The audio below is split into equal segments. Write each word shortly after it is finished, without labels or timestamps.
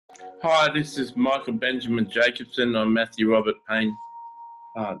Hi, this is Michael Benjamin Jacobson. I'm Matthew Robert Payne.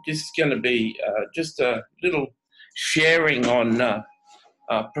 This is going to be just a little sharing on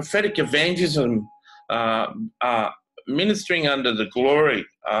prophetic evangelism, uh, uh, ministering under the glory.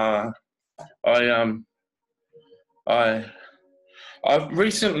 I I I've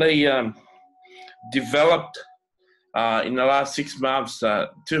recently developed in the last 6 months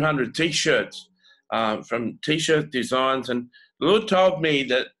 200 T-shirts from T-shirt designs, and the Lord told me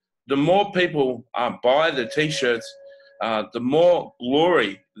that the more people buy the T-shirts, the more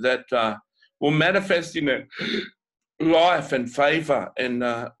glory that will manifest in their life and favor. And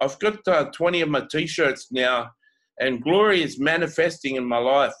I've got 20 of my T-shirts now, and glory is manifesting in my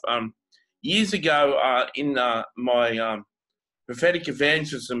life. Years ago, in my Prophetic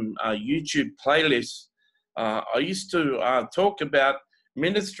Evangelism YouTube playlist, I used to talk about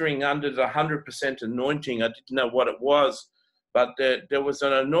ministering under the 100% anointing. I didn't know what it was, but there was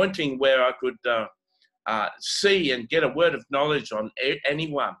an anointing where I could see and get a word of knowledge on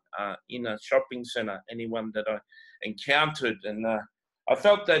anyone in a shopping center, anyone that I encountered. And I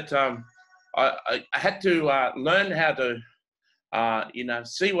felt that I had to learn how to,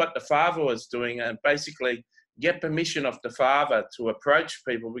 see what the Father was doing and basically get permission of the Father to approach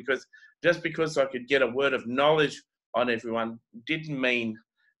people, because just because I could get a word of knowledge on everyone didn't mean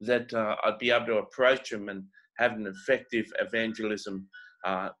that I'd be able to approach them and have an effective evangelism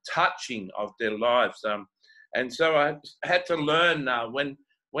touching of their lives. And so I had to learn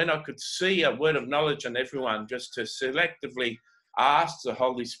when I could see a word of knowledge on everyone, just to selectively ask the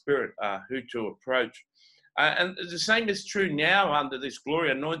Holy Spirit who to approach. And the same is true now under this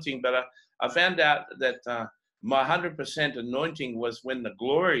glory anointing, but I found out that my 100% anointing was when the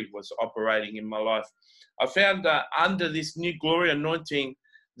glory was operating in my life. I found under this new glory anointing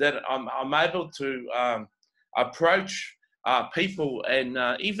that I'm able to approach people, and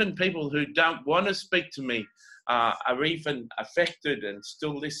even people who don't want to speak to me are even affected and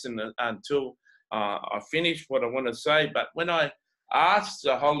still listen until I finish what I want to say. But when I ask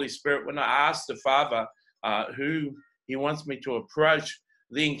the Holy Spirit, when I ask the Father who He wants me to approach,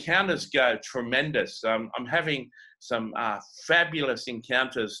 the encounters go tremendous. I'm having some fabulous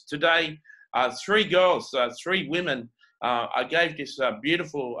encounters. Today, 3 girls, 3 women, I gave this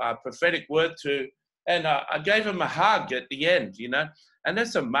beautiful prophetic word to, and I gave them a hug at the end, and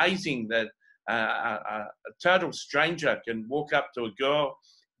that's amazing that a total stranger can walk up to a girl,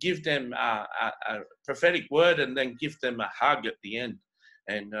 give them a prophetic word, and then give them a hug at the end.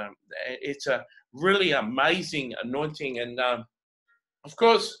 And it's a really amazing anointing. And of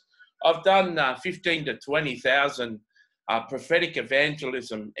course, I've done 15 to 20,000 prophetic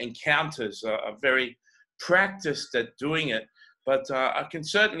evangelism encounters. I'm very practiced at doing it, but I can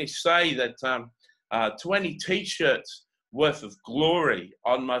certainly say that 20 T-shirts worth of glory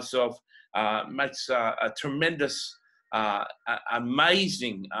on myself makes a tremendous,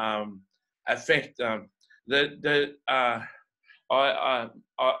 amazing effect. I've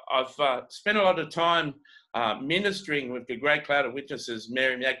spent a lot of time ministering with the great cloud of witnesses,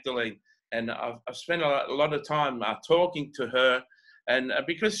 Mary Magdalene, and I've spent a lot of time talking to her, and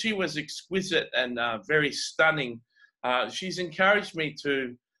because she was exquisite and very stunning, she's encouraged me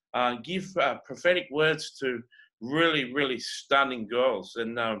to give prophetic words to really, really stunning girls,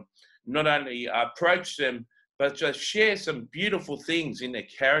 and not only approach them, but just share some beautiful things in their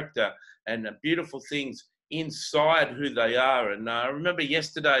character and beautiful things inside who they are. And I remember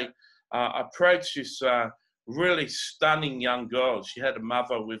yesterday I approached this really stunning young girl. She had a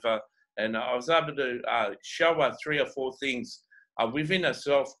mother with her, and I was able to show her 3 or 4 things within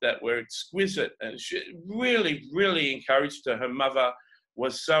herself that were exquisite, and she really, really encouraged her. Her mother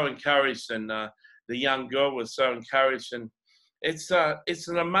was so encouraged, and the young girl was so encouraged, and it's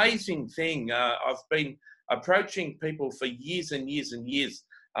an amazing thing. I've been approaching people for years and years and years,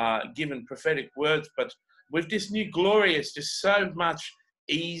 given prophetic words, but with this new glory, it's just so much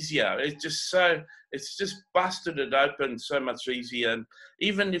easier. It's just busted it open so much easier. And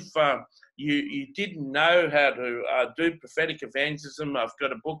even if you didn't know how to do prophetic evangelism, I've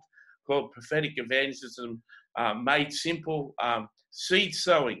got a book called Prophetic Evangelism Made Simple, Seed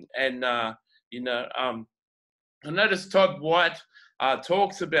Sowing. And, I noticed Todd White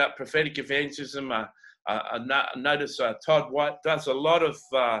talks about prophetic evangelism. I notice Todd White does a lot of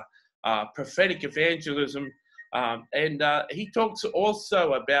prophetic evangelism, and he talks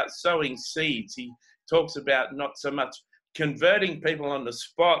also about sowing seeds. He talks about not so much converting people on the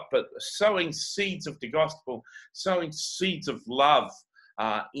spot, but sowing seeds of the gospel, sowing seeds of love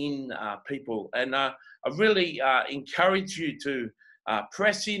in people. And I really encourage you to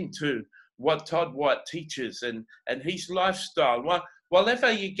press into what Todd White teaches and his lifestyle.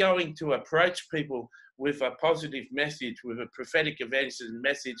 whenever you're going to approach people with a positive message, with a prophetic evangelism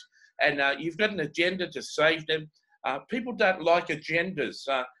message, and you've got an agenda to save them, people don't like agendas.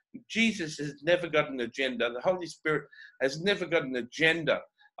 Jesus has never got an agenda. The Holy Spirit has never got an agenda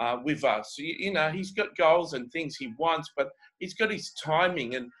with us. You know, he's got goals and things he wants, but he's got his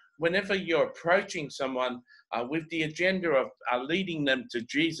timing. And whenever you're approaching someone with the agenda of leading them to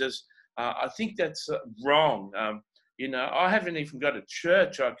Jesus, I think that's wrong. You know, I haven't even got a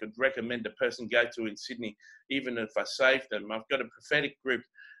church I could recommend a person go to in Sydney, even if I saved them. I've got a prophetic group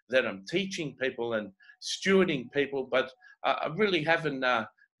that I'm teaching people and stewarding people, but I really haven't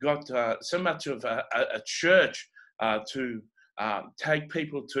got so much of a church to take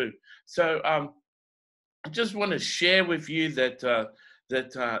people to. So I just want to share with you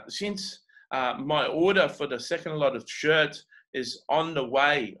that since my order for the second lot of shirts is on the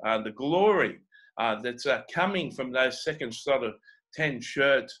way, the glory that's coming from those second sort of 10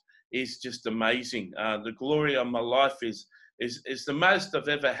 shirts is just amazing. The glory of my life is the most I've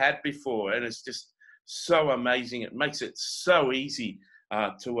ever had before, and it's just so amazing. It makes it so easy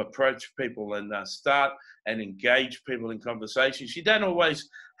to approach people and start and engage people in conversations. You don't always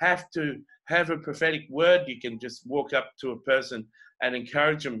have to have a prophetic word. You can just walk up to a person and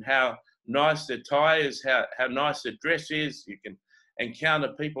encourage them how nice their tie is, how nice their dress is. You can encounter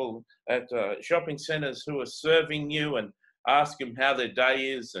people at shopping centres who are serving you and ask them how their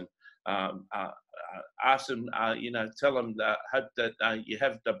day is, and ask them, you know, tell them, hope that you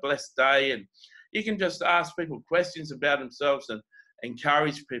have a blessed day. And you can just ask people questions about themselves and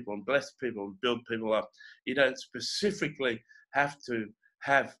encourage people and bless people and build people up. You don't specifically have to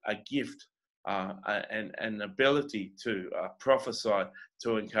have a gift and an ability to prophesy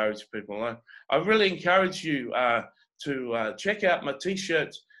to encourage people. I really encourage you to check out my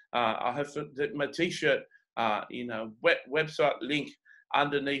t-shirts. I have my t-shirt, you know, website link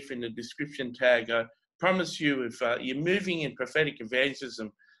underneath in the description tag. I promise you, if you're moving in prophetic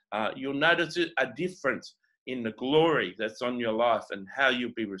evangelism, you'll notice a difference in the glory that's on your life and how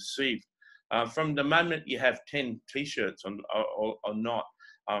you'll be received from the moment you have 10 t-shirts or not.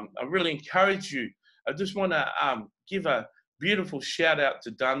 I really encourage you. I just want to give a beautiful shout out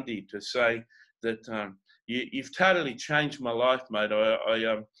to Dundee to say that you've totally changed my life, mate.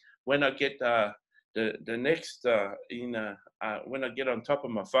 When I get the next, you know, when I get on top of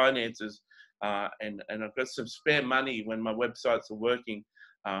my finances and I've got some spare money when my websites are working,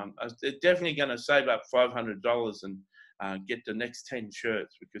 I'm definitely going to save up $500 and get the next 10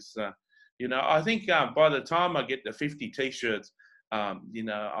 shirts, because, you know, I think by the time I get the 50 t-shirts, you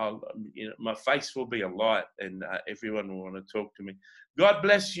know, my face will be alight and everyone will want to talk to me. God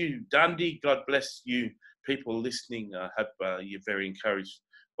bless you, Dundee. God bless you, people listening. I hope you're very encouraged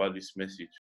by this message.